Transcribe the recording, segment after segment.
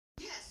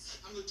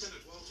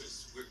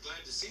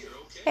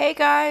Hey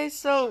guys,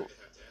 so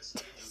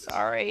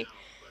sorry.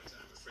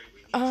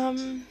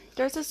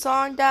 There's a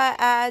song that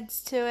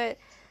adds to it,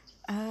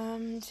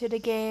 to the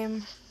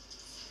game.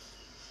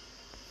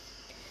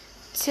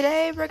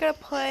 Today we're gonna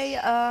play,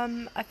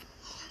 I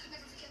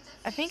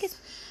think it's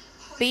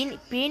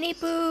Beanie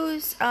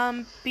Boo's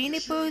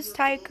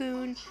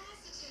Tycoon.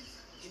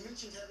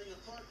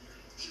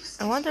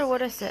 I wonder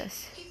what is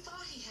this?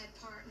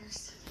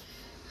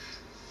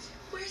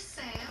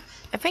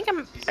 I think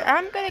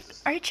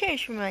I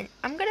changed my mind.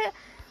 I'm gonna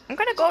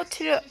go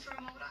to the,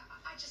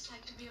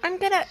 I'm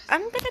gonna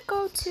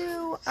go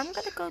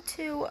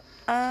to,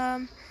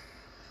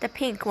 the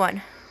pink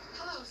one.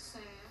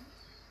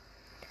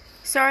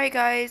 Sorry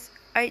guys,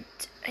 I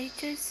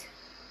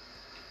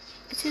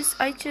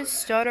just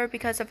stuttered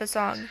because of a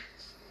song.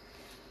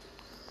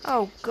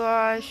 Oh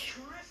gosh.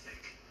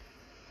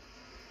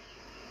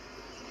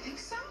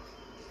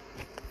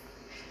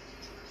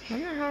 I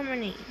wonder how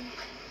many.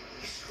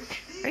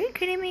 Are you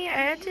kidding me? I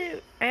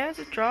had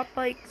to drop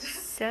like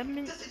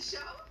 70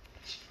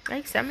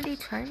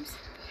 times.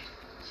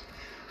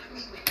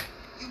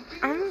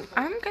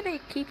 I'm gonna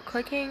keep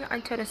clicking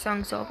until the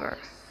song's over.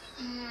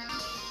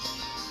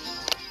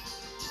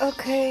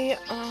 Okay,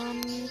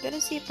 gonna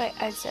see if I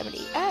add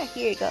 70. Ah,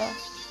 here you go.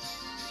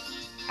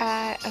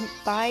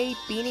 Buy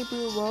Beanie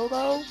Boo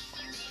logo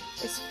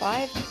is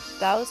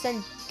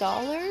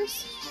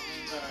 $5,000.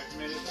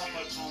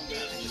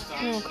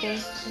 Okay.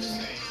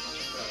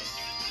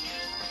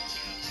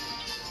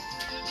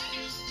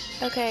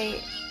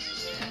 Okay.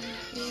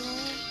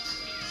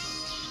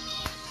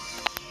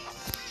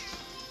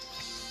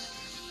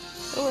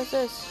 Oh, what's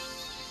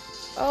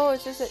this? Oh,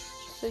 it's just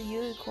it's a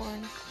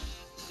unicorn.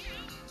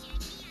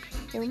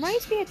 It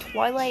reminds me of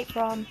Twilight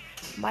from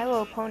My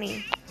Little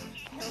Pony.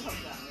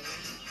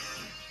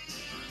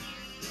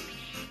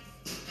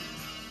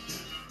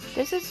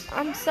 This is,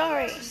 I'm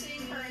sorry. I've never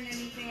seen her in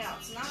anything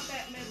else. Not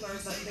that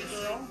Midler, but the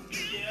girl.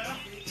 Yeah.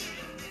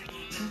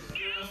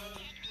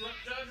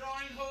 Judge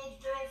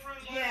Reinhold's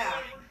girlfriend. Yeah.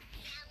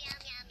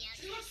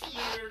 She looks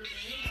familiar to me.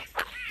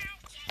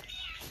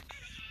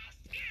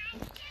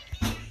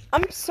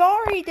 I'm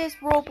sorry, this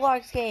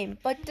Roblox game,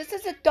 but this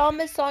is the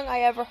dumbest song I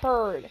ever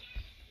heard.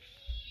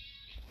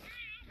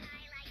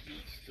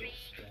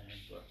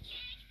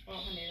 Oh,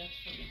 honey, that's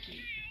pretty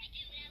cute.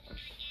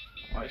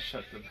 I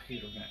shut the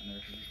heater vent in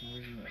there, so there's no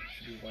reason that it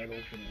should be wide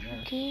open in there.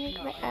 Okay,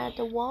 can I add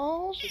the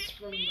walls? It's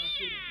from the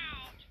heater.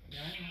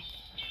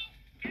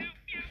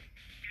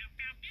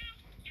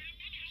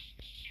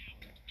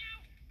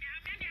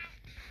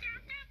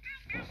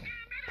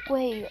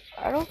 Wait,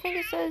 I don't think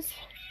it says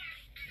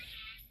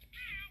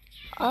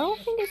how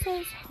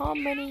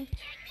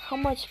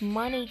much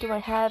money do I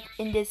have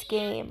in this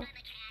game?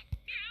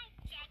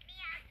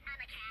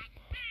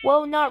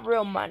 Well, not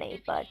real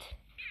money, but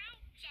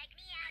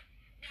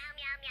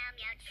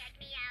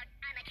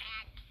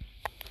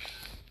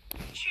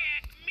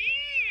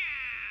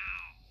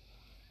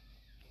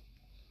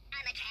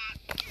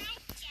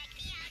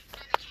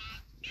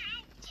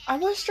I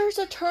wish there's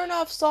a turn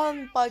off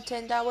song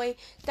button. That way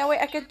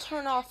I can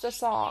turn off the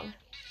song.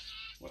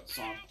 What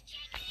song?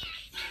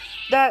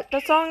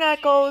 The song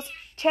that goes,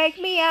 "Check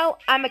me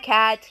out, I'm a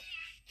cat."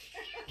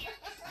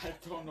 I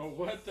don't know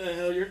what the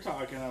hell you're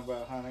talking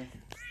about, honey.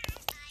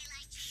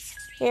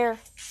 Here.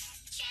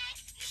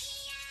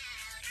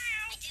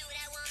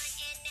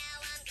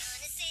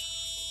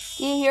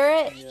 Do you hear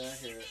it? Yeah, I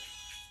hear it.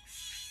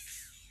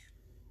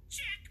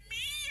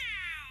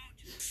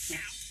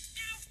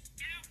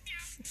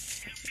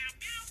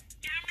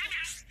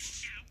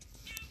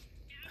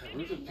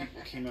 Those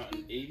people came out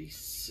in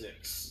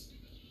 '86.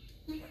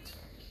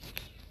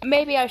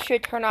 Maybe I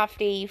should turn off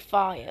the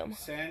volume.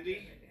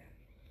 Sandy?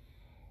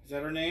 Is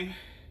that her name?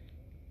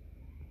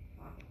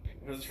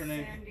 What is her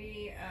name?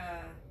 Sandy,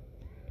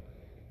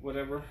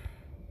 Whatever.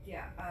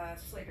 yeah,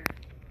 Slater.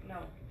 No.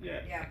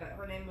 Yeah. Yeah, but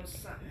her name was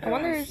something. I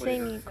wonder Helen if they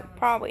Slater.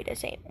 probably the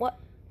same. What?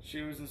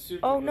 She was in Supergirl.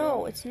 Oh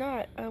no, it's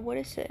not. What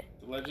is it?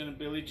 The Legend of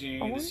Billie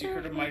Jean. I The wonder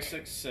Secret of My what-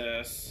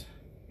 Success.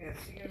 Yeah,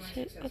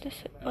 What is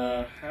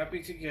it?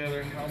 Happy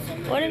Together. House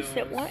on the What Hills. is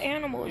it? What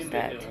animal is In the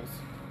that? Hills.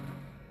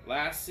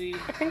 Lassie.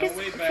 I think No it's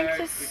Way a Back.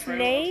 Betrayal of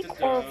snake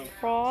the or a Dove.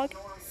 frog.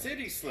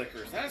 City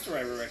Slickers. That's where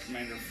I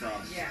recommend her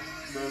from.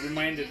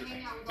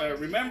 Yeah.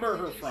 Remember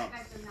her from.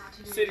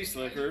 City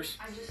Slickers.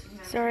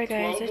 Sorry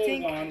guys, I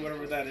think 1201,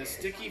 whatever that is.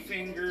 Sticky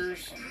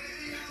Fingers.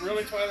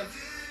 Really, Twilight?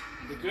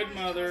 The Good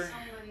Mother.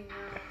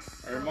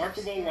 A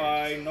Remarkable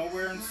Lie.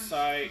 Nowhere in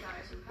Sight.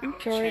 I'm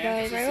sorry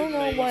guys. I don't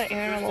know what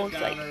animal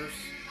it's like.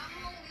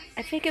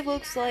 I think it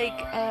looks like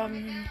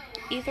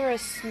either a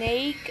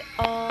snake,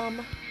 a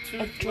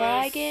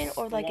dragon,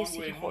 or like a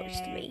seahorse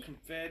to me.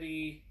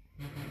 Confetti.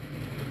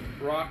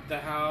 Rock the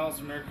House.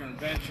 American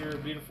Adventure.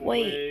 Beautiful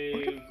Wait,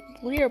 look Wave.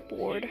 at the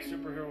leaderboard.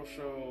 Superhero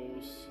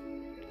shows.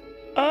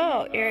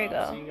 Oh, here you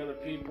go. Seeing Other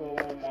People.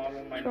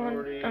 Model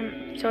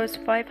Minority. So it's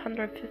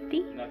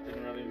 550.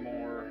 Nothing really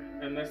more.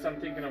 Unless I'm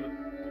thinking of it.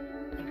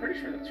 I'm pretty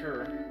sure that's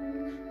her.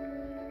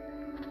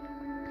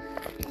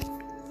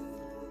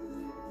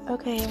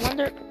 Okay, I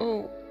wonder.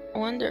 Oh, I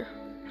wonder.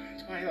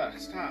 Twyla,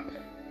 stop.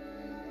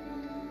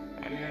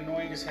 You're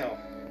annoying as hell.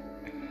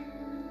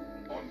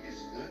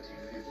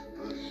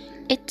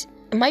 It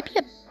might be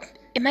a.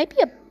 It might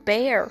be a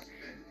bear.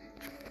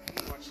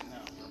 Watch it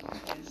now.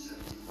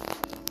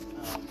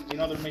 You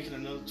know they're making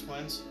another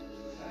twins?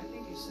 I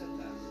think you said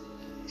that.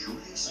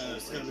 And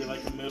it's going to be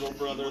like a middle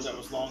brother that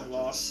was long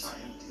lost.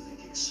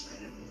 It's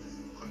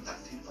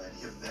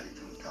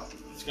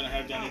going to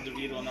have Danny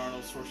DeVito and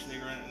Arnold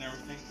Schwarzenegger in it and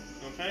everything.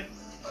 Okay?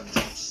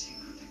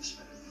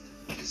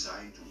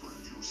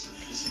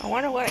 I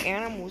wonder what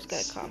animal's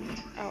gonna come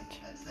out.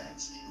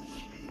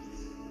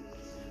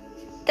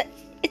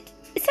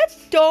 Is that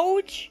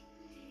Doge?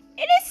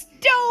 It is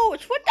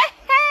Doge! What the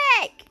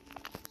heck?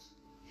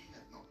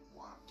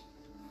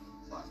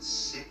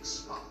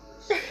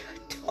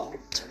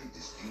 Don't.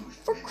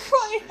 For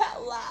crying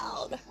out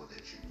loud.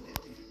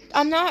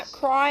 I'm not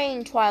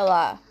crying,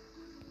 Twyla.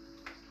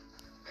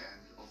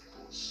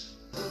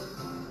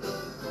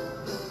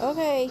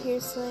 Okay,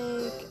 here's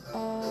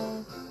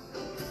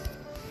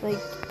like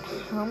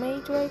how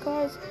many do I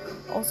got?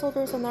 Also,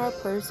 there's another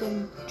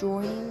person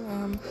joining.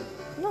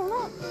 No,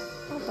 not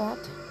that.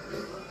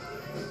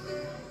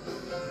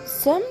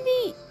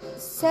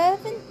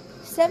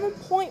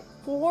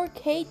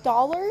 7.4K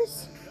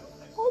dollars.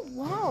 Oh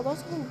wow,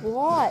 that's a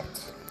lot.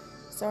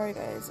 Sorry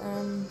guys. I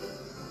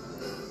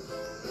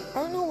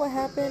don't know what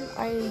happened.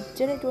 I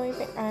didn't do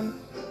anything.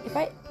 If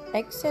I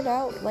exit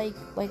out like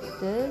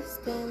this,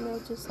 then they'll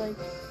just like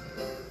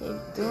keep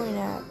doing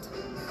that.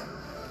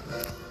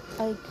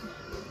 Like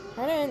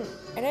I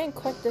didn't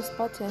click this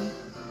button. Like,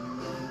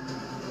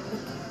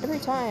 every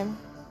time.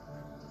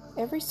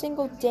 Every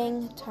single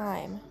dang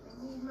time.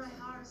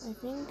 I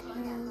think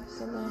I'm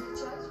gonna.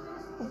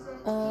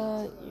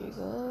 Here you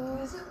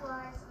go.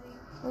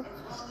 Oop.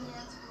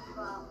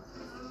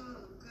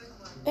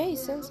 Hey,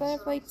 since I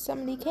have like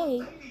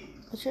 70K,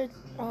 I should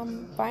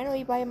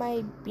finally buy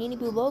my Beanie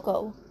Boo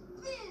logo.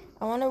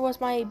 I wonder what's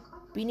my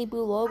Beanie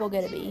Boo logo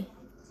gonna be.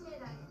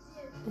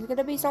 Is it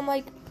gonna be some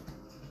like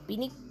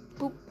Beanie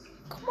Boo?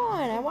 Come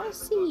on, I wanna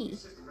see.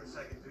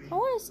 I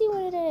wanna see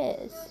what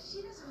it is.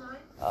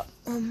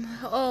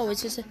 Oh,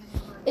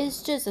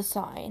 it's just a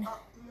sign.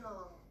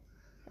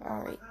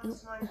 Alright.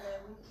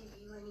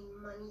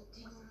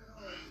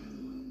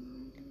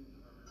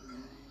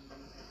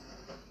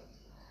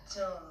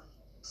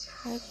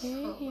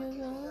 Okay, here we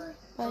go.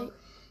 Bye.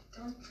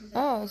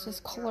 Oh, it's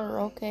just color,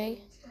 okay.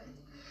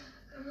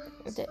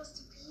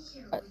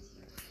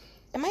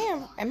 Am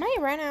I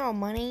running out of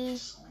money?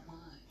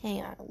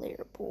 Hang on,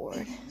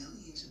 leaderboard.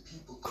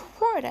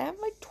 Crud, I have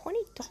like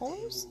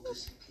 $20.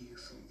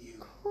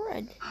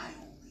 Crud.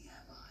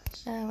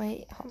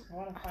 Wait,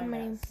 how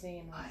many?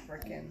 Scene with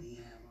frickin'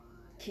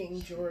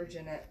 King George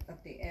in it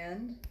at the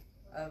end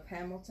of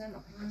Hamilton.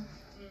 Oh my god.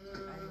 I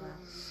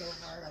laughed so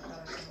hard I thought I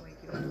was gonna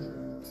wake you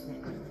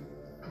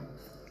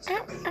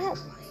up. Ow.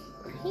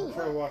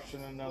 For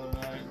watching another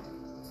night.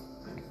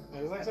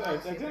 Like I said, I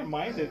didn't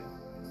mind it.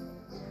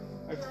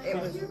 It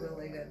was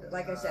really good.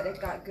 Like I said, it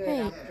got good.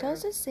 Hey,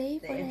 does it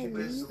save they when I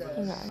introduced leave? the-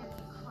 Hang on.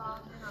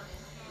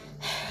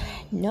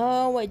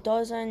 No, it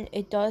doesn't.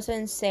 It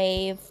doesn't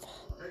save.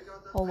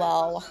 Oh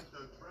well.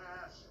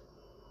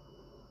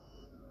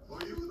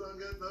 Well, you don't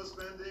get no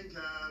spending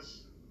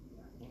cash.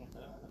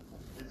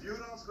 If you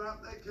don't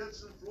scrap that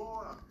kitchen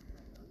floor.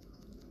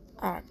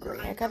 Oh great,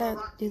 I gotta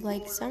do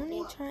like so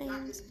many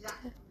times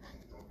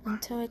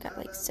until I got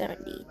like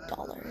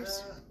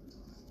 $70.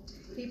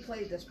 He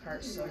played this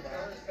part so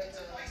well.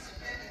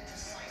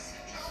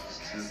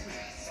 Excuse me.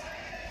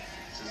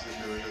 Just give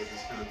me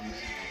this kind of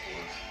music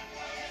before.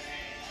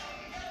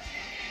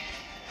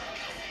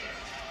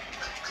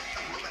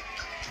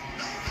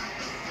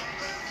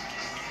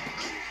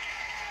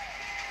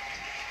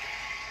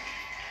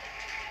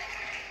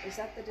 Is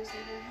that the Disney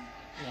version?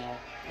 No,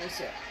 What's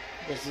it?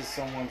 this is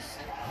someone's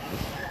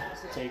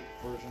tape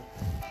version.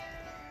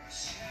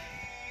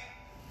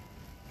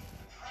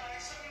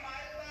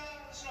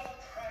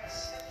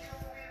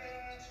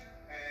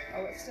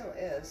 Oh, it still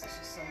is. It's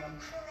just someone.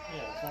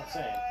 Yeah, that's what I'm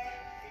saying.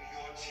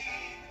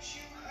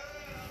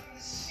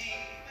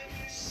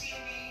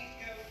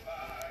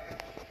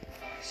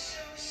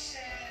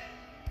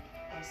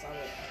 I saw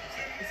it.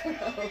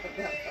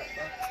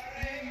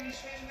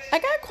 I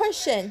got a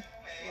question.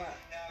 What?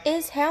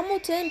 Is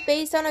Hamilton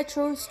based on a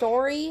true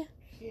story?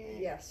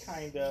 Yes.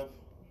 Kind of.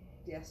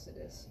 Yes, it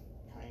is.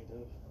 Kind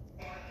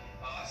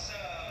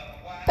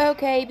of.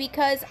 Okay,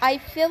 because I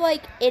feel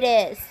like it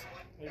is.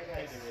 It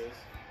kind of is.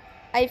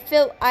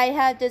 I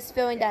have this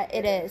feeling that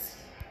it is.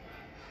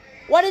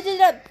 What is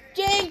it up?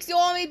 Jinx, you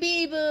want me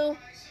Beanie Boo?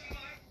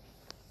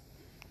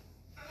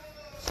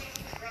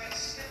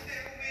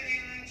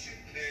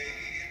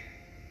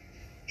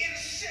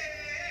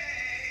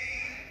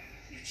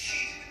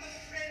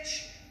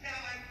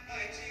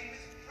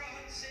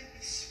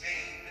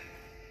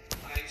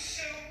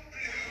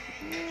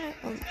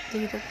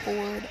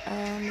 Leaderboard,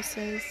 it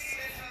says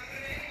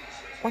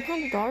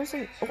 $100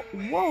 and, oh,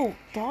 whoa,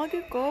 Dog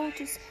and Girl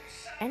just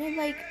ended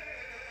like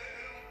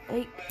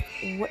Like,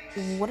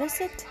 what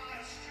is it?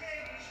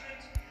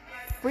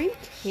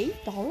 $3K?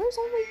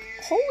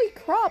 Holy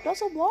crap,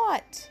 that's a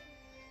lot.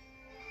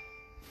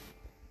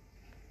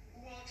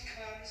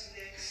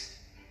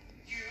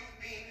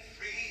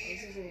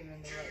 This isn't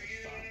even the right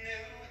spot.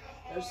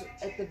 There's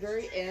at the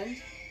very end.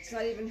 It's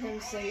not even him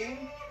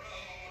singing.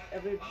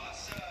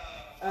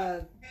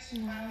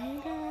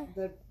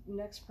 The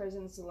next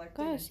president's elected.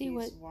 Gotta and see he's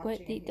what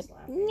watching the and he's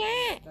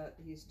laughing. But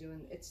he's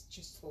doing. It's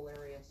just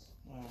hilarious.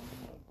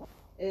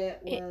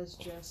 It was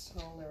just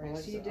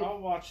hilarious. I'll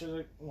watch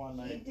it one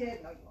night.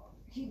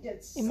 He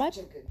did such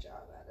a good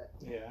job at it.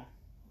 Yeah.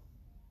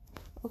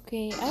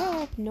 Okay, I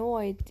have no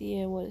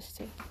idea what it's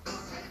taking.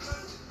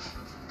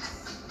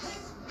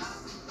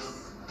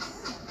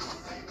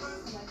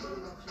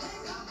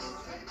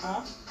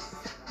 Huh?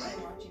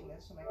 I'm watching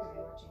this when I could be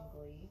watching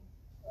Glee.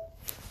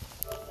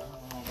 I don't know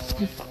why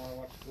you want to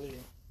watch Glee.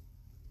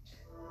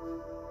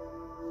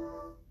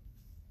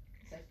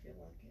 I feel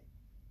like it.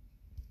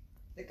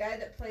 The guy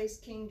that plays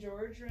King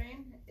George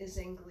Rain is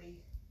in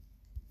Glee.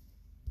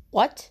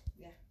 What?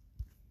 Yeah.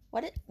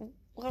 What?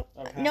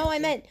 No, I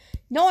meant.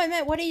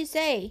 What did you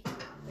say?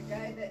 The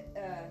guy that.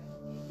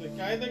 The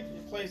guy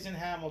that plays in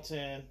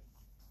Hamilton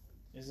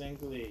is in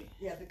Glee.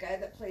 Yeah, the guy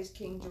that plays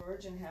King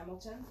George in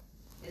Hamilton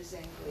is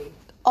in Glee.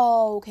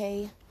 Oh,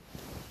 okay.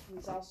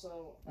 He's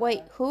also.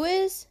 Wait, who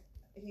is?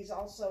 He's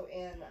also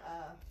in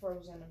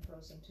Frozen and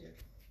Frozen 2.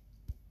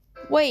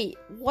 Wait,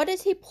 what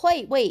does he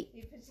play? Wait.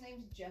 His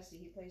name's Jesse.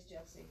 He plays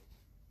Jesse.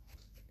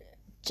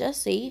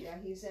 Jesse? Yeah,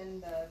 he's in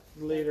the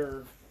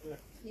Leader.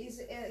 He's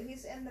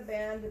in the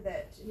band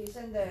he's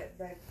in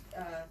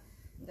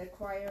the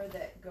choir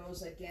that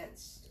goes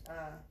against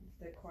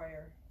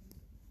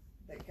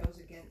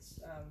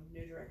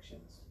New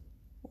Directions.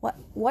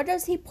 What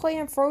does he play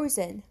in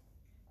Frozen?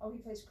 Oh, he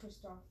plays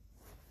Kristoff.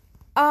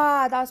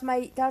 Ah, that's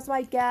my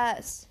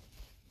guess.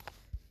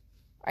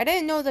 I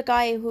didn't know the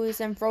guy who's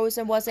in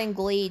Frozen was in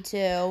Glee too.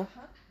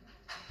 Uh-huh.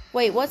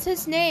 Wait, what's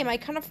his name? I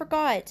kind of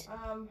forgot.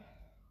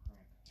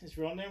 His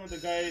real name or the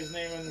guy's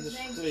name in the His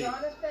name's Glee?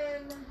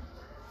 Jonathan.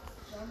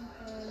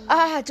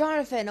 Ah,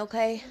 Jonathan.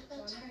 Okay.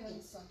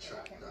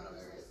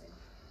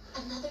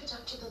 Another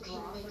doctor book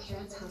came to my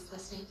parents' house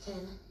last night,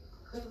 Finn.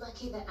 We're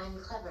lucky that I'm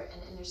clever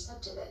and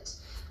intercepted it.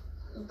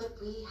 But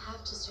we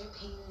have to start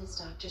paying these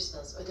doctor's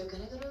bills, or they're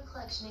gonna go to a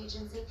collection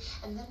agency,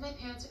 and then my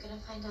parents are gonna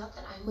find out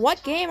that I'm.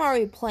 What game are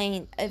we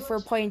playing for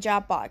playing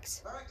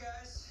Jackbox? All right,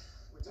 guys,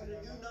 we're doing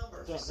a new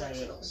number for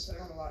sectionals.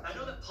 I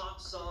know that pop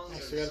songs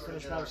are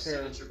sort of our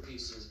signature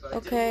pieces, but I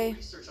did a little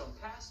research on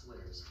past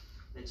winners,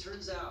 and it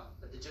turns out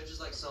that the judges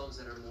like songs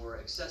that are more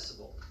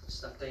accessible,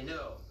 stuff they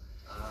know,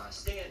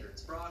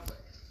 standards, Broadway.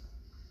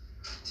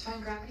 Define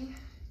Gravity?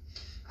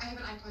 I have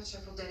an iPod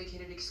shuffle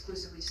dedicated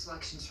exclusively to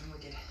selections from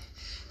Wicked.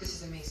 This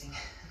is amazing.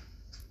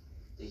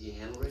 Think you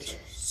handle Rachel?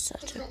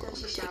 Such a gold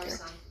digger.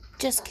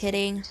 Just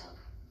kidding.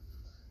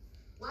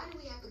 Why do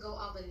we have to go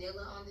all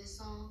vanilla on this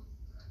song?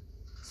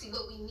 See,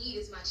 what we need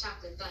is my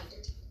chocolate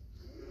thunder.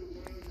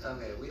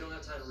 Okay, we don't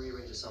have time to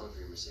rearrange a song for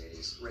your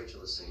Mercedes.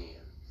 Rachel is singing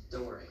it.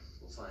 Don't worry,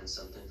 we'll find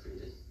something for you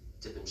to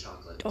dip in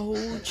chocolate.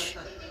 Doge.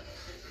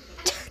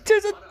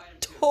 There's a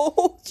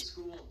Doge.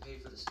 School will pay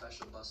for the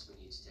special bus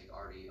we need to take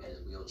Artie in his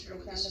wheelchair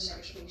with his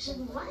section.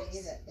 What?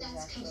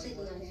 That's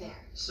completely unfair.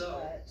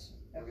 So,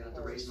 we're gonna have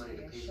to raise money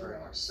to pay for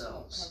it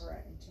ourselves.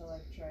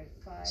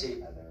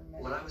 See,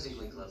 when I was in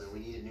Glee Club and we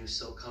needed new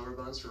silk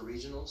cummerbunds for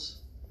regionals,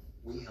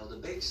 we held a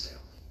bake sale.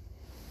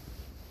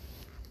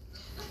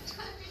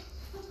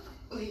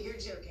 Wait, you're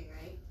joking,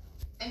 right?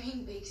 I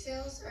mean, bake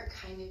sales are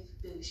kind of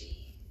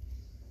bougie.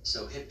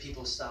 So hip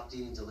people stopped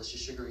eating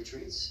delicious sugary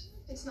treats?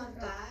 It's not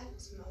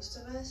that. Most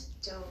of us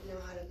don't know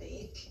how to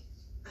bake.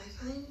 I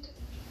find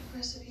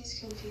recipes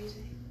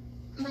confusing.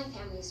 My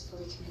family is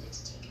fully committed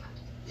to takeout.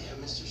 Yeah,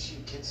 Mr.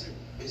 Shoot, kids are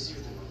busier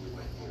than when we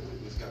went here.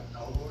 We've got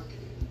homework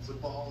and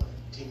football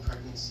and teen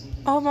pregnancy.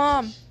 Oh,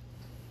 Mom.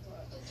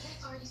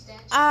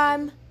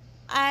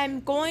 I'm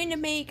going to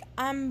make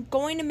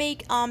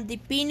the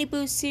Beanie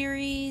Boo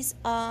series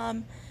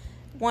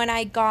when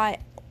I got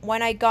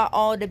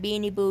all the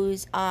Beanie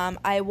Boos.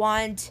 I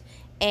want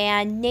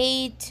and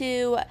need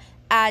to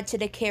add to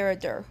the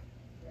character.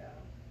 Yeah.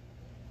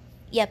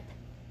 Yep.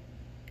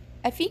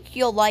 I think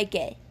you'll like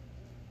it.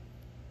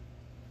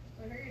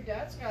 I hear your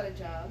dad's got a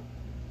job.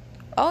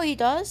 Oh, he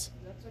does?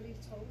 That's what he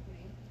told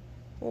me.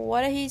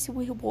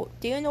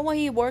 Do you know what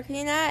he's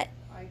working at?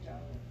 I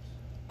don't.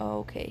 Oh,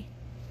 okay.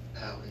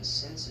 How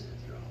insensitive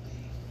you're all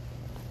being.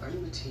 Are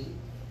you a teen?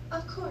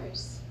 Of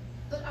course.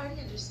 But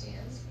Artie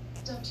understands.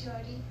 Don't you,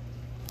 Artie?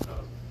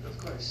 Oh, of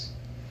course.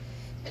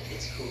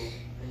 It's cool.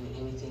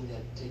 Anything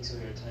that takes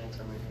away your time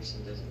from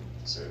rehearsing doesn't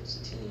serve as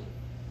a teen.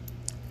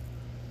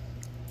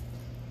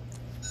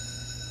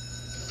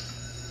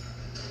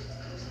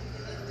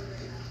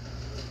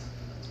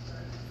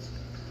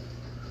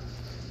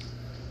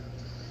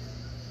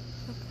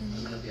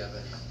 I'm gonna be up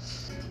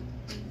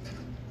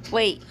at.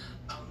 Wait.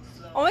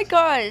 Oh my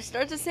gosh,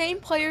 there's the same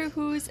player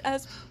who's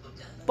as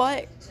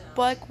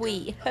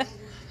Buckwheat.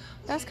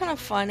 That's kind of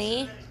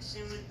funny.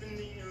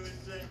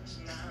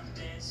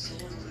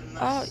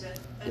 Oh,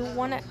 you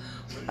wanna,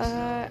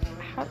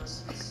 how,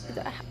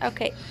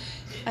 okay,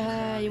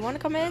 you wanna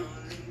come in?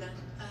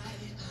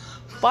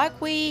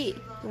 Buckwheat,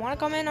 you wanna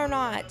come in or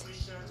not?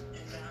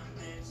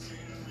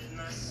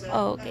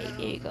 Oh, okay,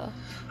 here you go.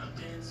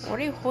 What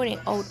are you holding?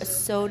 Oh, a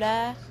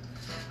soda?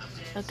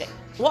 Okay,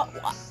 what?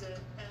 I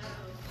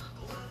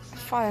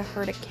thought I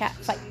heard a cat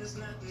fight.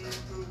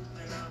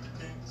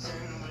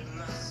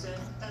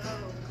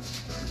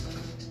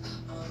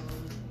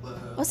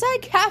 Was that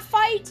a cat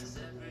fight?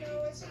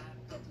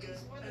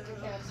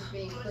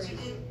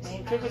 Well,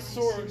 it took a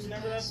sword.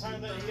 Remember that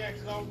time that he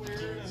acted all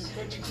weird and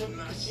Cookie took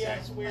because she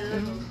acts weird? I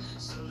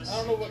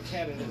don't know what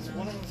cat it is.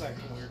 One of them's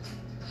acting weird.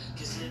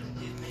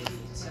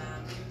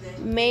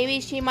 Maybe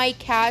she might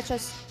catch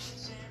us.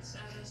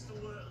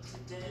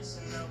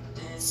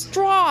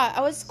 Straw!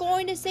 I was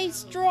going to say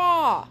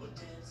straw!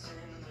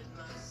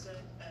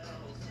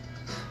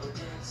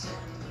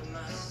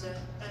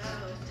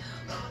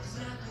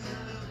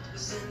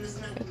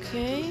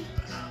 Okay.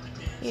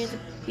 Here's the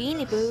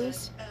Beanie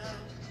Boos.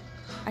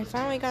 I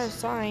finally got a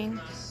sign.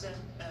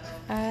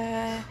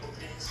 How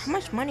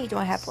much money do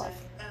I have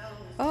left?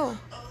 Oh,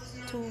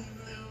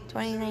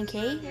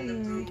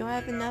 29K? Do I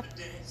have enough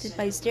to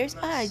buy stairs?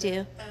 Ah, I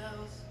do.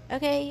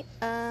 Okay,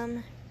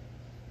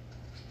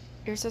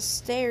 there's a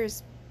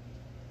stairs,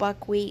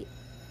 Buckwheat.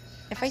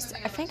 I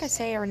think I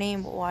say her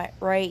name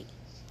right.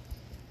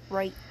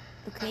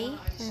 Okay,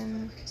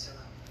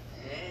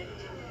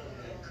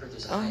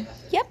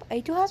 yep, I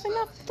do have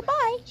enough to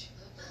buy.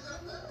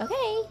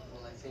 Okay,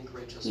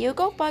 you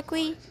go,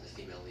 Buckwheat.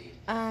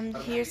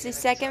 Here's the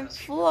second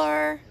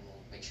floor.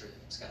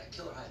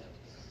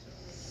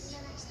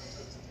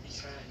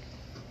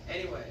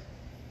 Anyway,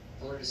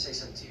 I wanted to say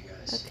something to you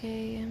guys.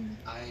 Okay.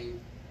 I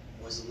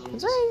was a little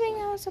Is there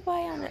anything else to buy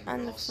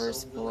on the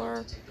first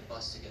floor?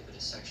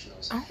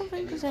 I don't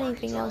think there's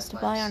anything else to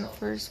buy on the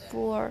first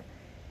floor.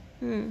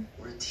 We're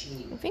a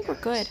team. I think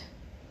we're good.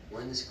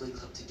 We're in this glee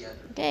club together.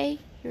 Okay,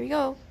 here we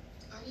go.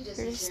 Here's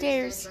the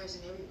stairs.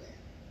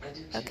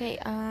 Okay,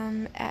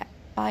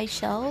 buy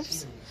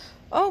shelves.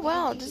 Oh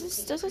wow, this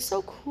is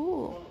so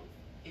cool.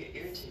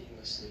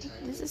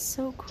 This is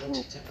so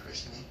cool.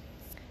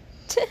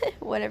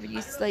 Whatever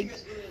you like,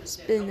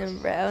 spin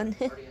around.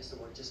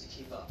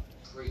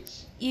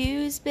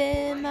 You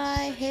spin my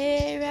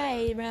hair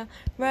right round,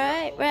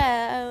 right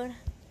round.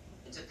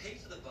 And to pay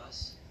for the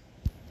bus,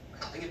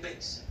 we're having a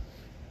base.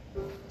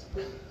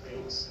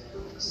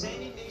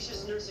 St.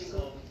 Ignatius Nursing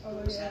Home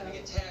was having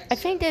a tax. I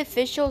think the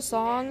official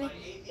song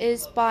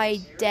is by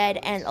Dead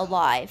and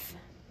Alive.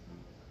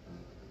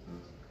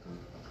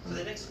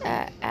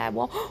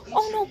 Well,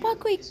 oh no,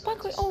 Buckwheat,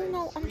 oh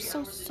no, I'm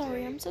so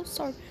sorry,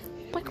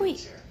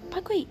 Buckwheat,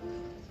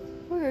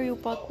 where are you,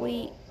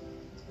 Buckwheat?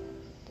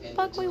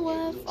 Buckwheat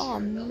left, oh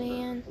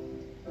man,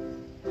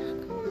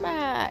 come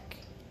back.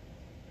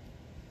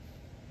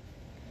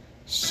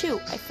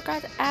 Shoot, I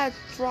forgot to add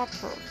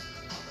dropper.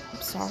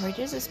 I'm sorry,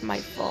 this is my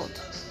fault.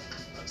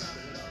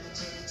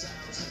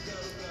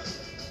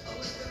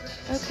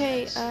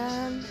 Okay,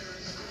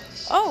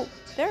 oh,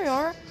 there you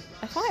are.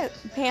 I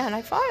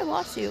thought I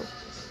lost you.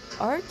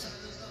 Art?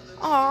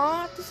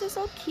 Aw, this is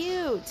so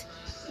cute.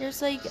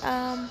 There's like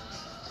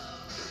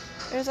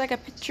a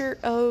picture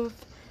of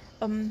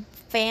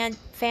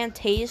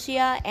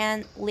Fantasia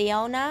and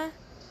Leona.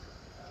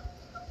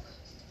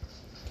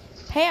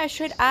 Hey, I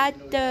should add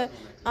the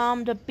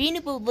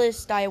Beanie Boo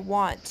list I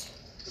want.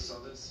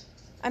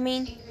 I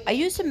mean, I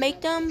used to make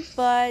them,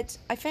 but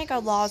I think I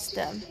lost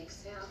them.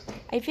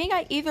 I think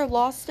I either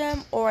lost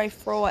them or I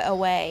throw it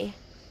away.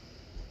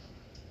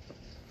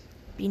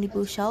 Beanie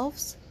Boo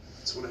shelves?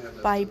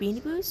 Buy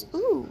Beanie Boos?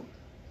 Ooh,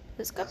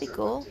 this could be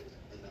cool.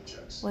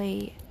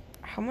 Wait,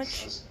 how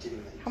much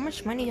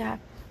money do I have?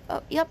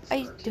 Oh, yep,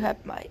 I do have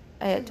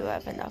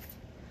enough.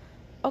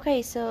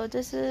 Okay, so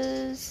this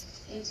is,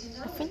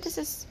 I think this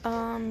is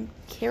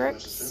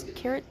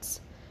carrots.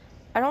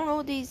 I don't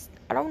know these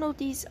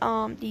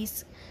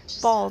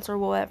balls or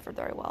whatever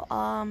very well.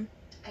 I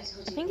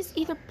think it's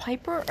either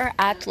Piper or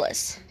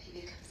Atlas.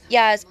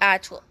 Yeah, it's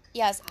Atlas.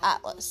 Yes,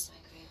 Atlas.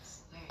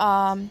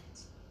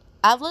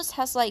 Atlas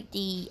has like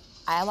the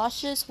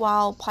eyelashes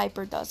while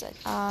Piper doesn't.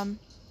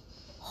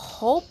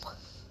 Hope.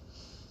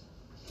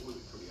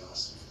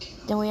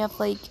 Then we have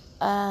like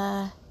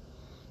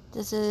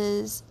this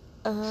is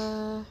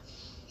are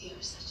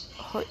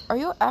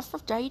you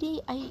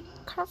Aphrodite? I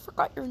kind of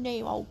forgot your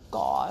name. Oh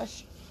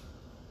gosh.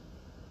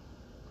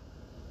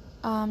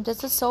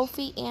 This is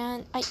Sophie,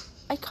 and I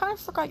kind of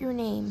forgot your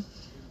name.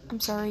 I'm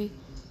sorry.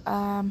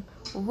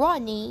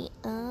 Ronnie.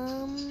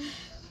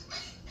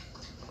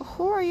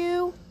 Who are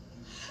you?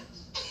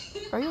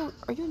 Are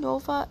you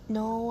Nova?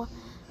 No,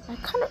 I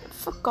kind of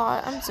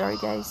forgot. I'm sorry,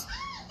 guys.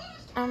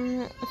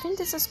 I think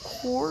this is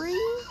Corey.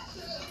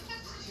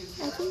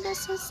 I think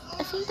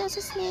that's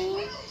his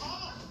name.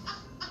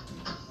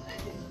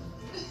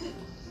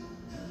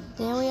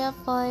 Then we have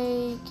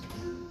like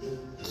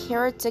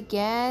carrots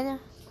again.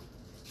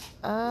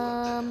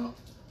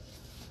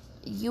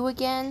 You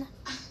again,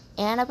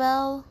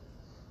 Annabelle.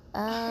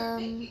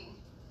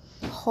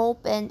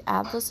 Hope and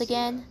Atlas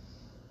again.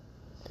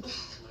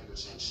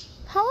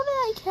 How did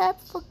I keep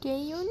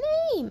forgetting your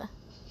name?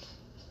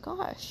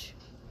 Gosh.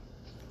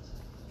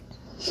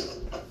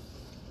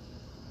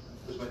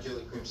 Where's my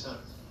jelly cream center?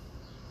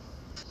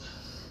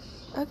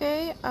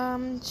 Okay,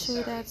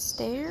 to that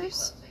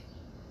stairs.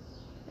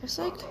 There's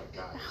like,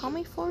 how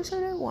many floors are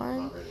there?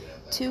 1,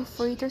 2,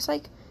 3. There's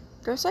like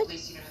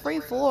 3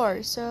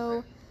 floors.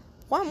 So,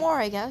 one more,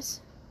 I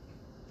guess.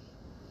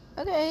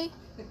 Okay.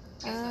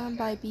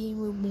 By being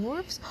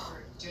remorphs.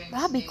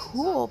 That'd be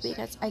cool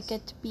because I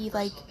get to be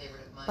like,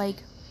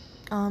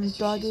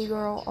 Doggy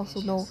Girl,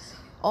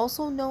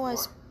 also known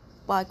as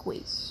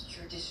Buckwheat.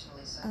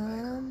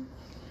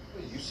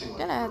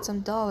 Gotta add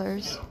some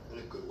dollars. In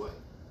a good way.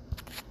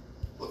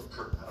 Look,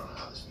 Kurt, I don't know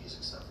how this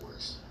music stuff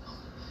works.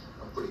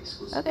 I'm pretty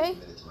exclusively Okay.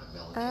 committed to my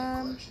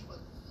Mellencamp collection, but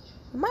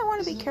You might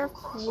want to be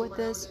careful with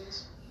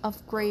this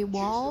of gray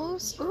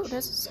walls. Ooh,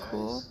 this is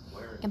cool.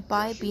 And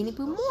buy Beanie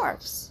Boo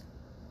morphs.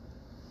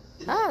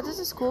 Ah, this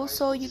is cool.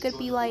 So you could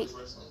be like,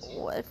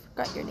 oh, I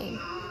forgot your name.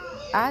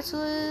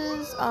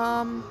 Atlas,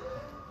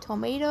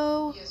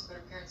 Tomato,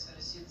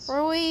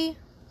 Roy,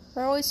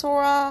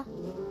 Sora.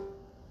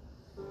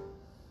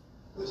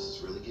 this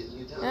is really getting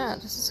you down. Yeah,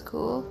 this is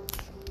cool.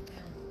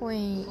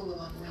 Wait,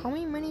 how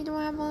many money do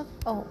I have left?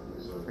 Oh,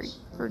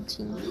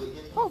 13.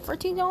 Oh,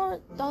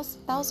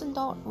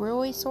 $13,000.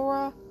 Really,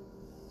 Sora?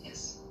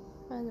 Yes.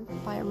 And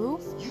buy a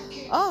roof?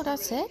 Oh,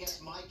 that's it?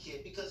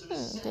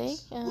 Okay,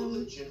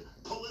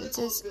 it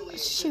says,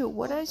 shoot,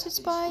 what did I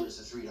just buy?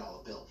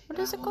 What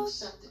is it called?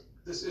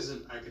 This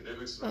isn't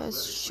academics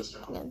athletics, Shoot,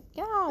 Mr. Hall.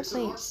 get out, It's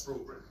an arts please.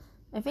 program.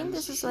 I think And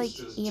this Mr. is like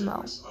Schuster's emo.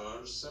 judgments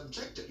are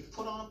subjective. You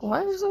put on a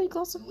Why is it like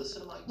also?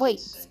 Wait,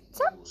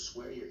 stop.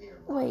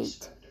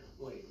 Wait.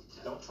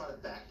 Don't try to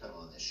backpedal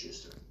on this,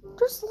 Schuster.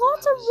 There's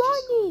lots of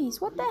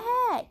runnies. What the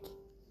heck?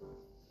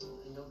 I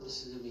know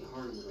this is gonna be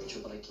hard,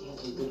 Rachel, but I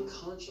can't in good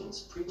conscience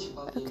preach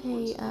about the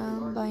Okay, importance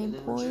of by and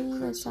then reject employing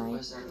Kurt's assign.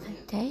 request out of hand.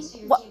 Okay. So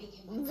you're What? giving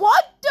him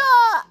What the? Now,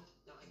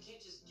 I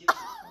can't just give him a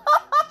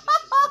contract just as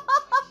well.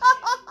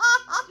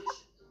 I can,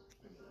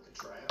 maybe like a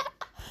tryout.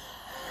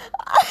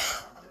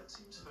 That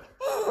seems fair. And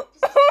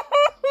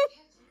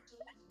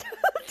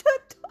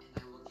I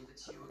will give it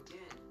to you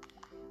again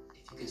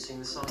if you can sing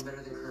the song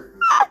better than Kurt.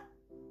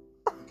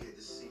 Okay,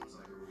 this seems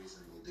like a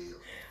reasonable deal.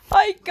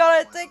 I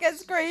gotta take a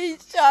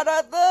screenshot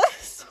of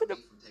this.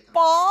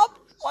 Bob?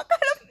 What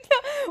kind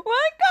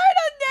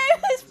of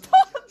name is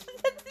Bob?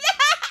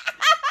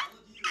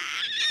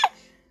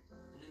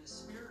 And in the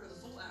spirit of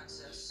full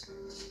access,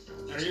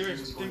 Are you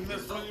thinking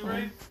that's funny,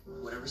 right?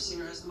 whatever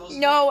singer has the most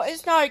No, votes.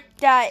 it's not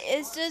that.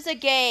 It's just a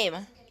game.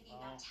 It's going to be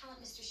about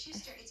talent, Mr.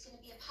 Schuster. It's going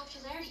to be a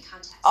popularity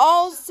contest.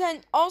 I'll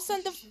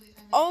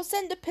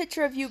send the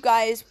picture of you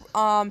guys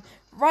right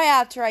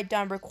after I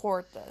done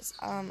record this.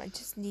 I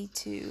just need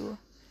to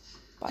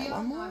buy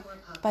one more.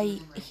 Buy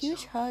a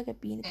huge hug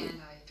at Beanie Boo.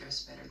 And I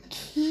dress better than her.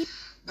 Keep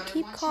But I want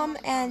you calm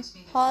to and promise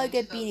me that hug nobody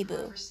at Beanie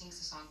Boo. ever sings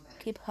the song better.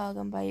 Keep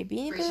hugging by your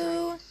Beanie Raise your right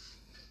Boo. hand.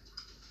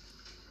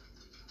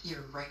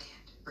 Your right hand.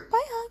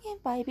 By hugging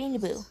by Beanie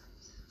Boo.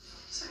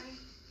 Sorry.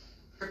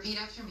 Repeat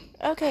after me.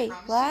 Okay, I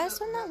promise you last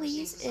that but not whoever sings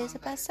least the song is a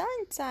better.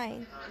 best-selling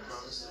sign.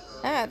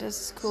 Ah, this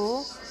is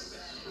cool.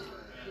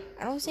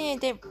 I don't see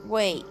anything.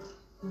 Wait,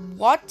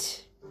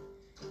 what?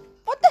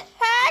 What the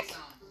heck? Song.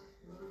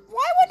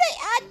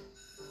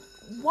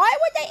 Why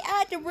would they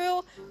add the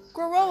real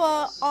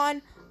gorilla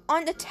on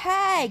the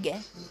tag?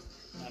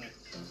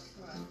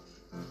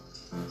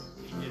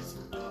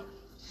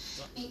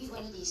 Maybe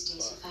one of these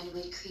days you'll find a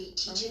way to create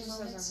teaching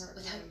moments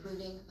without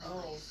ruining my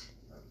life.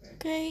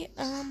 Okay,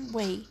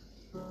 wait.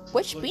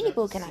 Which Beanie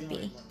Boo can I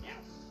be?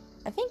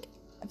 I think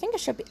it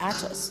should be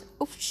Atlas.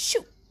 Oh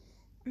shoot!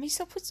 Let me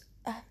still put.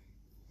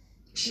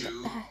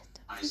 Shoo,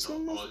 I saw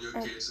all your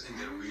kids in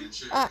their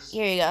wheelchairs. Ah,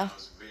 here you go. I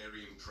was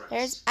very impressed.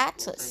 There's Well,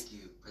 Atlas. thank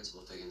you,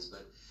 Principal Figgins,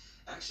 but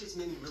actually it's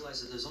made me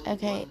realize that there's only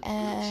Okay, one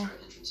wheelchair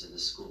entrance in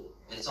this school,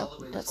 and it's all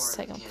the way in the That's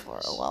far end of second the floor.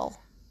 campus.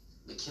 Well,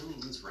 McKinley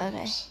needs okay.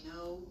 ramps.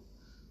 No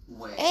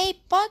way. Hey,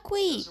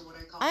 Buckwheat. Those are what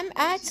I call I'm lazy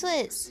teachers.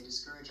 Atlas. They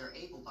discourage our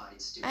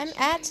able-bodied students I'm from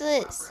getting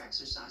Atlas. proper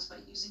exercise by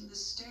using the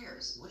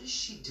stairs. What is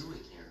she doing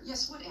here?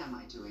 Yes, what am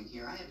I doing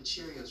here? I have a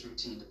Cheerios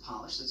routine to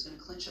polish that's going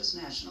to clinch us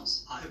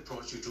nationals. I have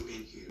brought you two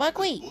in here.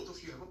 Buckwheat. because Both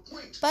of you have a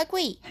point.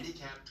 Buckwheat.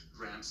 Handicapped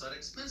ramps are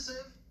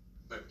expensive,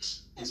 but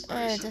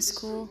inspiration That's is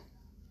cool. free.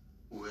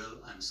 Well,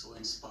 I'm so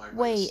inspired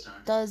by Wait, this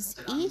stunt does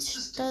that I'm each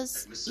insisting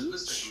does that Mr.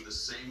 Lister each do the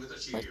same with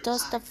the wait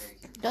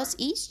Cheerios. does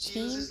each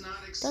team Cheerios is not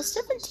does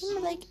different accessible, team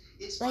so like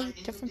it's by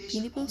different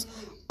invitation Beanie Boos?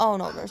 only. Oh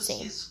no, I'm they're the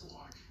same. Skid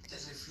Squad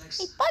that reflects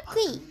Hey, our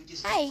Buckwheat.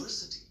 community's Hi.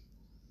 diversity.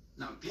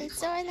 Now, Big It's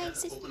so Club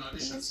nice held to open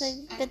it's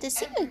auditions. like good to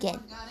see you again.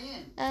 Everyone got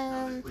in.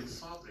 Now that Quinn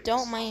Fabric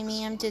Don't is mind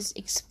me, I'm off just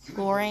the spot,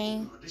 exploring.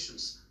 you will open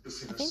auditions to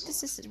fill I our think this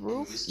slot. is the And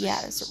roof. Miss Yeah,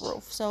 Stations that's the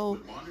roof. So will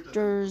monitor them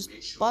there's to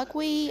make sure that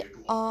Buckwheat, they're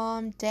clear to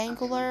all. Dangler,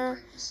 Okay, let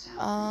me break this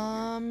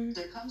down.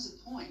 There comes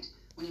a point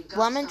when you've got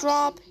Lemon to stop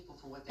Drop, seeing people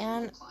for what they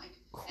and look like.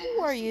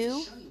 who are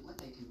you? Show you what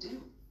they can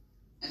do.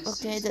 And as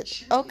soon Okay, as a that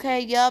cheerleader okay,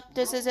 yep,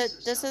 this rolls is it.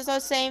 This herself is the out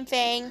of same the pool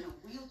thing. in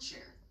a wheelchair,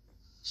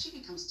 she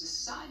becomes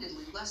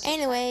decidedly less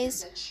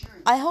Anyways, effective at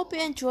cheering I hope people you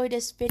on. enjoyed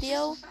this It's just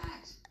video, a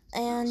fact.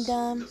 and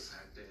The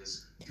fact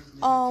is, you've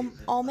never given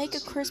I'll other make a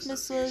students the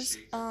Christmas fair list.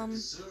 shake that they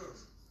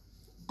deserve.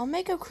 I'll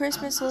make a I'm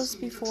Christmas list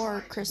asking you to before try. We're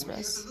here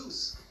Christmas. to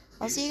lose.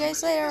 I'll Maybe see you guys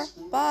somebody in later. this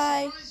school will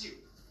Bye. surprise you.